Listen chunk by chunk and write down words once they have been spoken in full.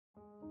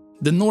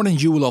the northern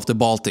jewel of the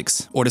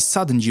Baltics, or the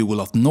southern jewel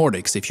of the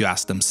Nordics if you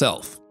ask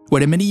themself, where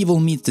the medieval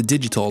meets the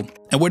digital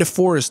and where the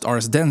forests are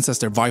as dense as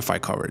their Wi-Fi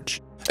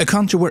coverage. A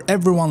country where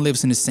everyone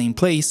lives in the same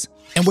place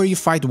and where you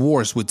fight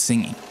wars with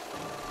singing.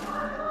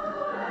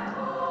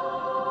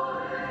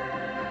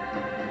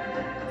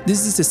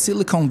 This is the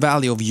Silicon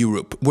Valley of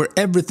Europe, where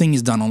everything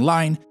is done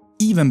online,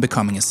 even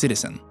becoming a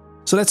citizen.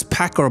 So let's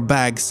pack our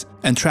bags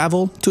and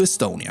travel to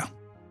Estonia.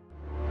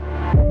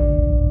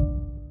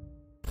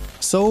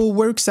 So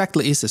where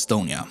exactly is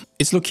Estonia?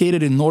 It's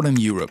located in Northern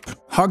Europe,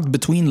 hugged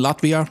between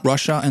Latvia,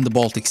 Russia and the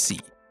Baltic Sea.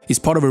 It's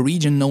part of a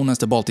region known as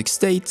the Baltic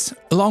States,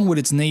 along with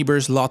its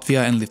neighbors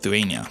Latvia and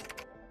Lithuania.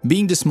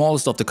 Being the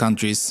smallest of the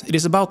countries, it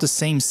is about the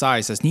same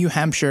size as New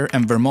Hampshire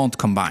and Vermont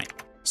combined.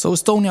 So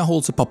Estonia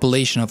holds a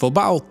population of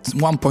about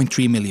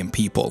 1.3 million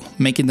people,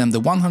 making them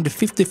the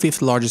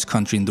 155th largest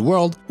country in the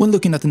world when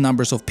looking at the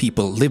numbers of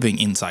people living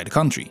inside the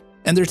country.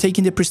 And they're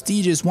taking the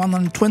prestigious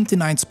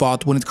 129th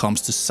spot when it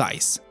comes to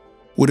size,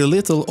 with a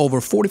little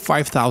over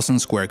 45,000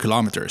 square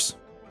kilometers.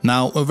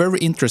 Now, a very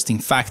interesting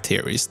fact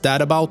here is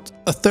that about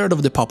a third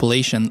of the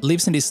population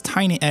lives in this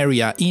tiny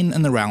area in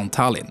and around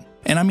Tallinn.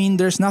 And I mean,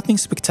 there's nothing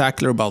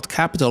spectacular about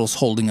capitals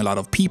holding a lot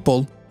of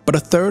people, but a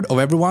third of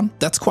everyone,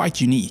 that's quite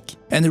unique.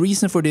 And the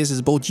reason for this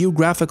is both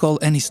geographical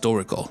and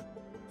historical.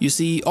 You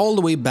see, all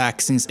the way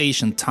back since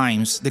ancient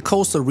times, the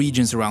coastal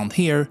regions around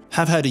here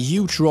have had a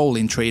huge role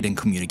in trade and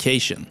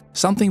communication,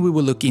 something we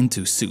will look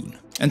into soon.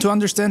 And to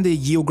understand the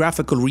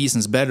geographical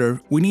reasons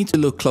better, we need to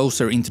look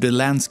closer into the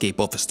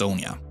landscape of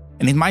Estonia.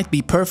 And it might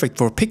be perfect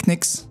for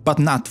picnics, but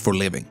not for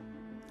living,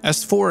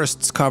 as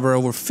forests cover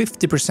over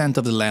 50%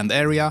 of the land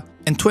area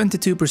and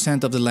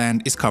 22% of the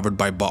land is covered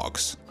by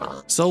bogs.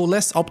 So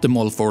less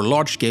optimal for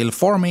large-scale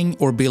farming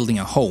or building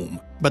a home,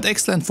 but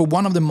excellent for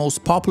one of the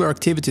most popular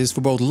activities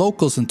for both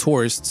locals and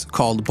tourists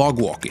called bog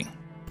walking.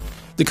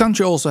 The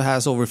country also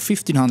has over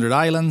 1,500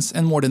 islands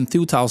and more than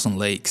 2,000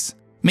 lakes.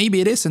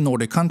 Maybe it is a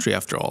Nordic country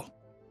after all.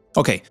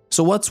 Okay,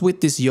 so what's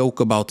with this joke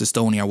about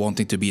Estonia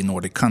wanting to be a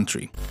Nordic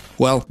country?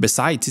 Well,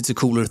 besides it's a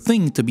cooler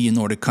thing to be a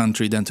Nordic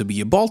country than to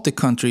be a Baltic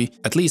country,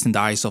 at least in the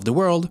eyes of the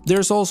world,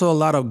 there's also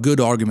a lot of good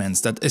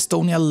arguments that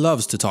Estonia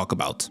loves to talk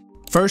about.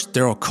 First,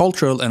 there are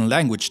cultural and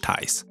language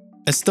ties.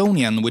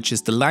 Estonian, which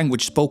is the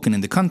language spoken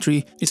in the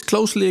country, is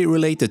closely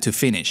related to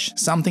Finnish,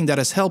 something that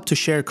has helped to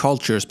share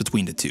cultures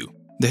between the two.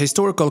 The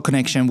historical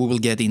connection we will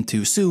get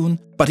into soon,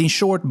 but in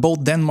short,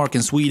 both Denmark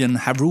and Sweden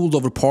have ruled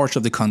over parts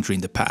of the country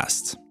in the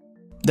past.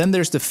 Then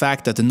there's the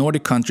fact that the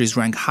Nordic countries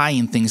rank high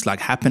in things like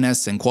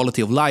happiness and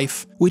quality of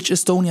life, which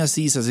Estonia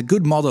sees as a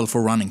good model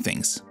for running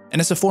things. And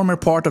as a former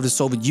part of the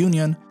Soviet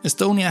Union,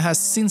 Estonia has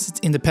since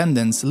its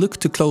independence looked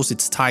to close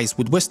its ties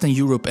with Western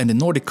Europe and the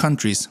Nordic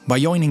countries by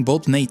joining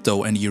both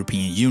NATO and the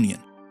European Union.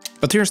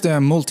 But here's the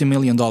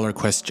multi-million-dollar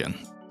question.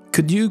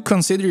 Could you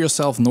consider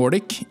yourself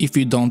Nordic if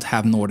you don't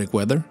have Nordic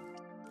weather?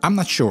 I'm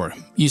not sure.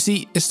 You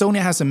see, Estonia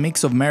has a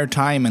mix of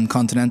maritime and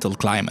continental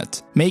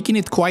climate, making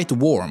it quite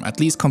warm, at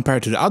least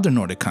compared to the other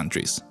Nordic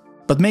countries.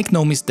 But make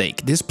no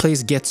mistake, this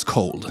place gets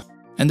cold.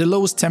 And the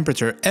lowest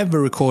temperature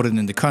ever recorded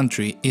in the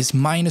country is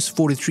minus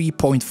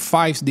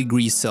 43.5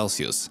 degrees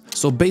Celsius,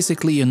 so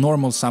basically a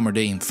normal summer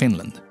day in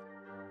Finland.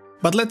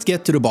 But let's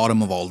get to the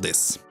bottom of all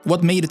this.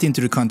 What made it into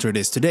the country it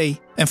is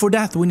today? And for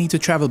that we need to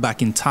travel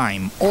back in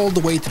time, all the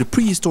way to the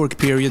prehistoric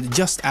period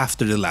just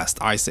after the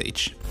last ice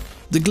age.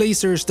 The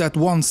glaciers that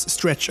once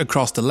stretched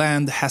across the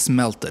land has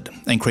melted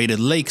and created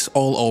lakes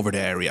all over the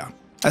area.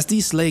 As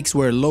these lakes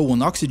were low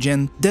on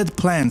oxygen, dead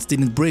plants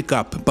didn't break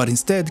up but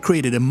instead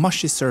created a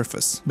mushy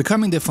surface,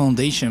 becoming the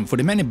foundation for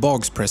the many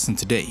bogs present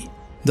today.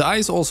 The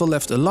ice also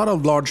left a lot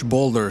of large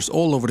boulders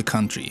all over the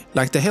country,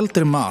 like the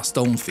Heltermaa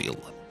stone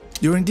field.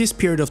 During this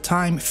period of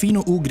time,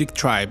 Finno-Ugric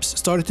tribes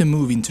started to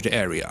move into the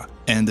area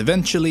and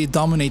eventually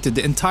dominated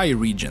the entire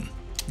region.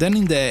 Then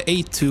in the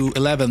 8th to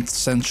 11th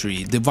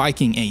century, the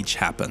Viking Age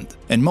happened,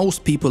 and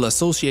most people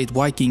associate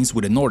Vikings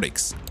with the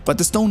Nordics. But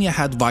Estonia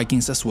had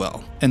Vikings as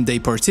well, and they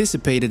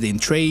participated in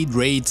trade,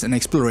 raids and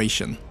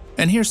exploration.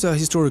 And here's a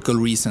historical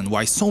reason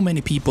why so many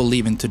people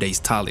live in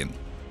today's Tallinn.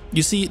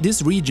 You see,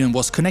 this region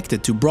was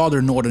connected to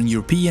broader Northern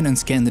European and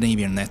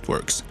Scandinavian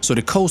networks, so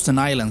the coast and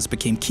islands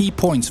became key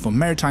points for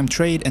maritime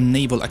trade and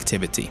naval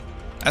activity.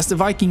 As the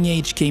Viking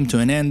Age came to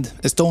an end,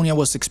 Estonia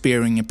was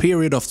experiencing a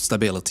period of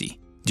stability.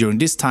 During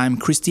this time,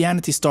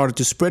 Christianity started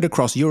to spread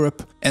across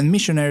Europe, and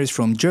missionaries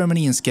from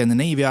Germany and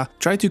Scandinavia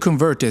tried to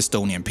convert the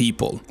Estonian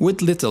people,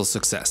 with little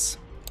success.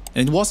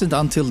 And it wasn't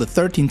until the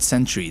 13th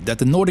century that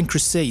the Northern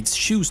Crusades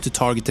chose to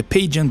target the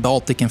pagan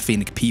Baltic and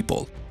Finnic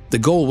people. The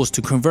goal was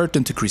to convert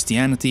them to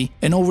Christianity,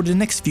 and over the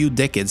next few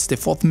decades they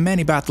fought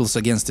many battles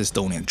against the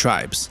Estonian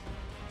tribes.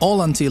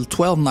 All until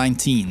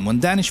 1219, when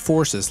Danish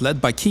forces led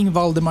by King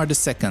Valdemar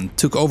II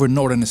took over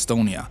northern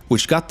Estonia,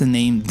 which got the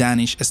name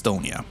Danish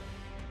Estonia.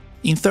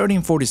 In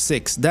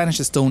 1346, Danish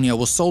Estonia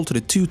was sold to the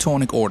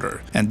Teutonic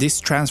Order, and this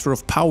transfer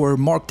of power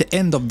marked the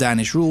end of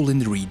Danish rule in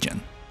the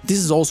region. This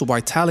is also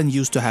why Tallinn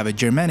used to have a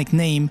Germanic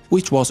name,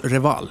 which was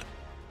Reval.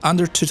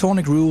 Under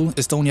Teutonic rule,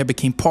 Estonia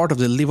became part of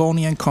the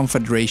Livonian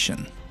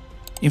Confederation.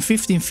 In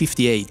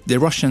 1558, the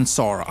Russian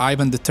Tsar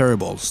Ivan the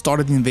Terrible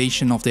started an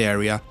invasion of the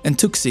area and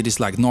took cities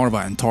like Narva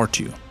and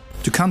Tartu.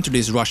 To counter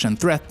this Russian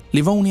threat,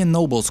 Livonian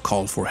nobles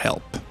called for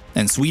help,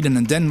 and Sweden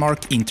and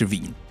Denmark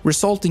intervened,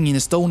 resulting in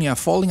Estonia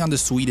falling under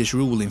Swedish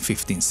rule in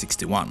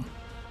 1561.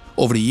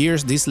 Over the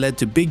years, this led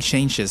to big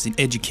changes in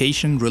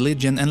education,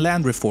 religion and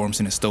land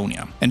reforms in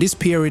Estonia, and this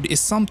period is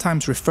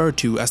sometimes referred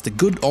to as the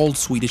good old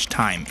Swedish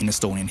time in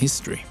Estonian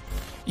history.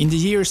 In the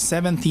year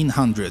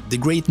 1700, the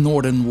Great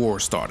Northern War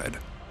started,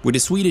 with the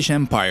Swedish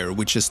Empire,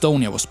 which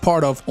Estonia was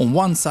part of, on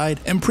one side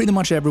and pretty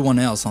much everyone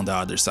else on the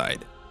other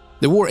side.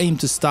 The war aimed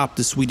to stop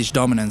the Swedish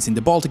dominance in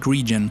the Baltic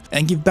region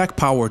and give back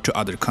power to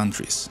other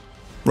countries.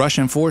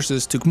 Russian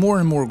forces took more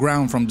and more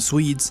ground from the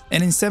Swedes,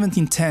 and in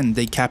 1710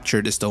 they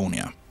captured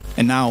Estonia.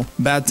 And now,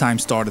 bad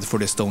times started for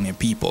the Estonian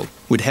people,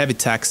 with heavy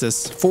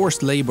taxes,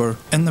 forced labor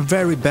and a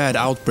very bad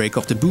outbreak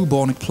of the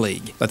bubonic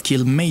plague that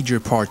killed major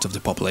parts of the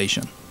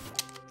population.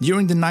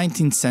 During the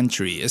 19th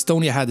century,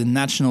 Estonia had a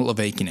national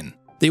awakening.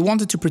 They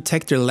wanted to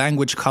protect their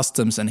language,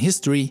 customs and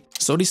history,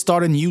 so they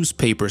started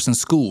newspapers and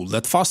schools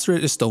that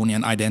fostered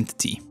Estonian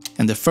identity.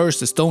 And the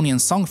first Estonian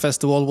Song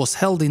Festival was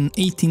held in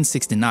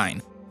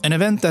 1869, an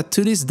event that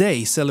to this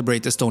day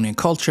celebrates Estonian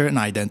culture and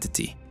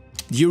identity.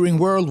 During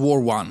World War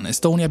I,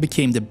 Estonia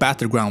became the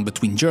battleground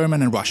between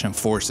German and Russian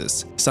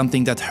forces,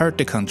 something that hurt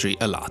the country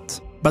a lot.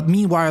 But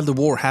meanwhile the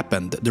war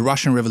happened, the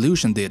Russian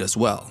Revolution did as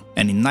well,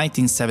 and in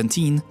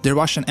 1917 the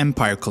Russian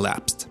Empire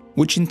collapsed,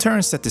 which in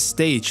turn set the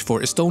stage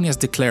for Estonia's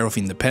declare of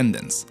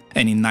independence.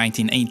 And in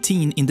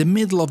 1918, in the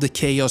middle of the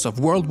chaos of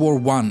World War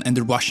I and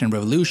the Russian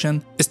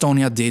Revolution,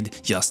 Estonia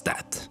did just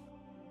that.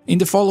 In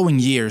the following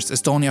years,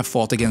 Estonia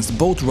fought against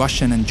both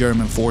Russian and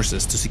German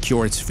forces to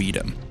secure its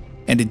freedom.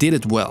 And it did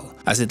it well,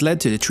 as it led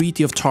to the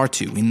Treaty of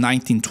Tartu in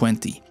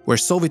 1920, where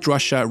Soviet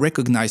Russia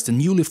recognized the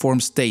newly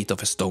formed state of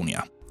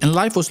Estonia. And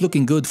life was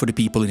looking good for the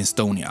people in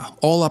Estonia,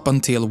 all up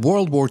until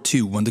World War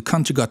II, when the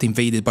country got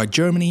invaded by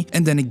Germany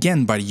and then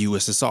again by the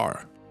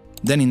USSR.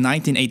 Then in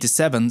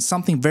 1987,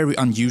 something very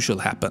unusual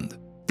happened: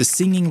 the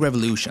Singing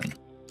Revolution,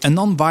 a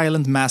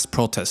non-violent mass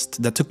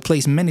protest that took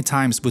place many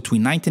times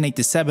between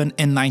 1987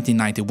 and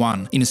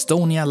 1991 in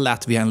Estonia,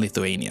 Latvia and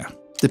Lithuania.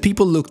 The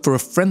people looked for a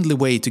friendly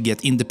way to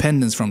get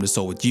independence from the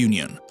Soviet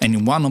Union, and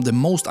in one of the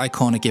most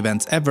iconic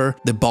events ever,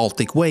 the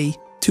Baltic Way,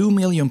 2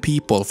 million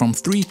people from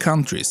 3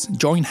 countries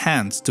joined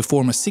hands to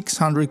form a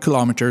 600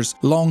 kilometers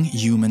long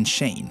human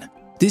chain.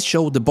 This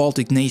showed the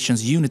Baltic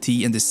nations'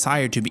 unity and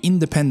desire to be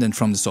independent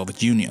from the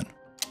Soviet Union.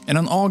 And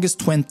on August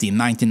 20,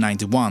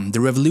 1991,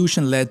 the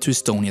revolution led to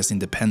Estonia's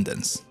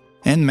independence.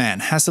 And man,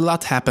 has a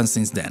lot happened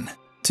since then.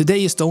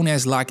 Today Estonia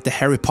is like the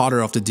Harry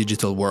Potter of the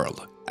digital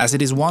world, as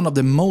it is one of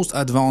the most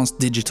advanced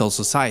digital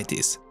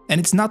societies.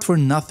 And it's not for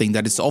nothing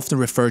that it's often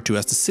referred to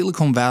as the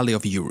Silicon Valley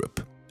of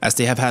Europe, as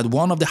they have had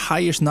one of the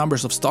highest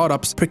numbers of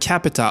startups per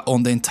capita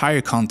on the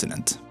entire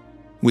continent,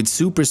 with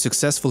super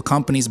successful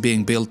companies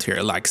being built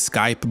here like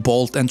Skype,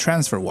 Bolt and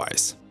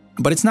TransferWise.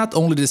 But it's not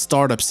only the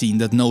startup scene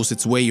that knows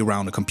its way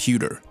around a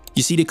computer.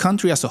 You see, the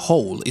country as a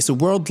whole is a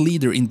world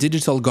leader in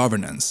digital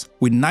governance,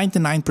 with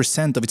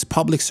 99% of its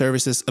public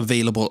services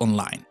available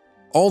online,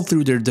 all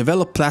through their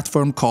developed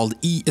platform called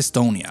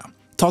e-Estonia.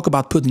 Talk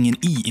about putting an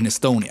E in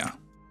Estonia.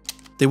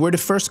 They were the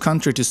first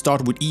country to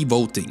start with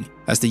e-voting,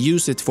 as they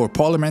used it for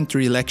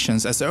parliamentary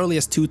elections as early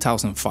as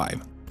 2005.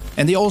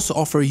 And they also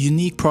offer a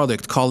unique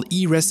product called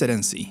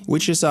e-residency,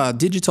 which is a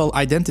digital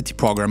identity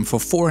program for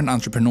foreign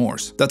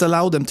entrepreneurs that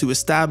allow them to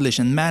establish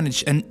and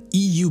manage an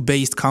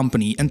EU-based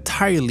company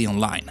entirely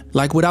online,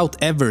 like without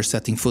ever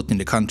setting foot in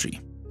the country.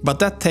 But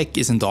that tech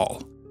isn't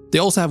all. They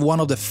also have one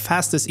of the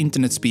fastest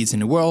internet speeds in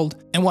the world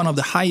and one of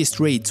the highest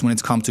rates when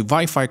it comes to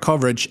Wi-Fi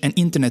coverage and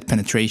internet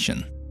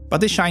penetration.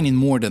 But they shine in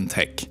more than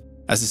tech,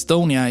 as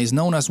Estonia is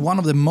known as one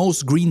of the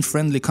most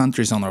green-friendly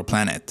countries on our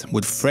planet,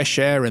 with fresh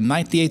air and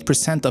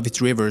 98% of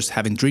its rivers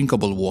having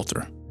drinkable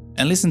water.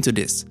 And listen to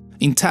this,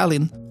 in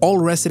Tallinn, all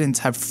residents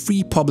have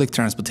free public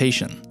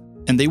transportation,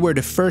 and they were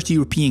the first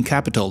European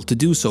capital to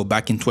do so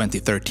back in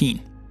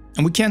 2013.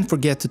 And we can't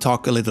forget to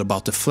talk a little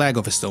about the flag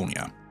of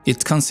Estonia.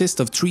 It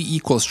consists of 3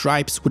 equal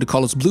stripes with the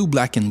colors blue,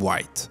 black and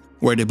white,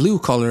 where the blue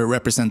color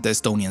represents the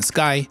Estonian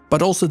sky,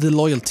 but also the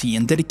loyalty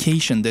and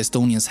dedication the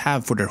Estonians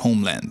have for their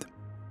homeland.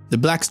 The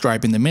black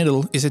stripe in the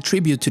middle is a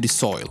tribute to the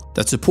soil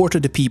that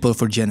supported the people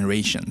for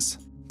generations,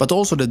 but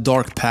also the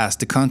dark past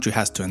the country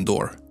has to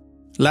endure.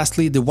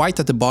 Lastly, the white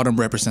at the bottom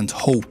represents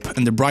hope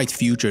and the bright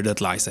future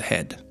that lies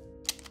ahead.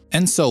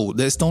 And so,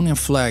 the Estonian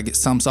flag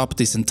sums up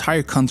this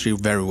entire country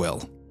very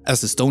well,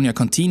 as Estonia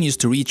continues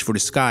to reach for the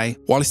sky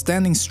while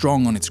standing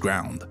strong on its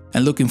ground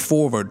and looking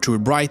forward to a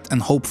bright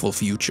and hopeful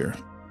future.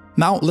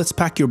 Now let's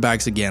pack your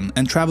bags again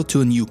and travel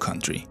to a new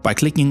country by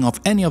clicking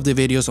off any of the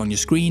videos on your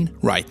screen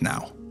right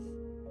now.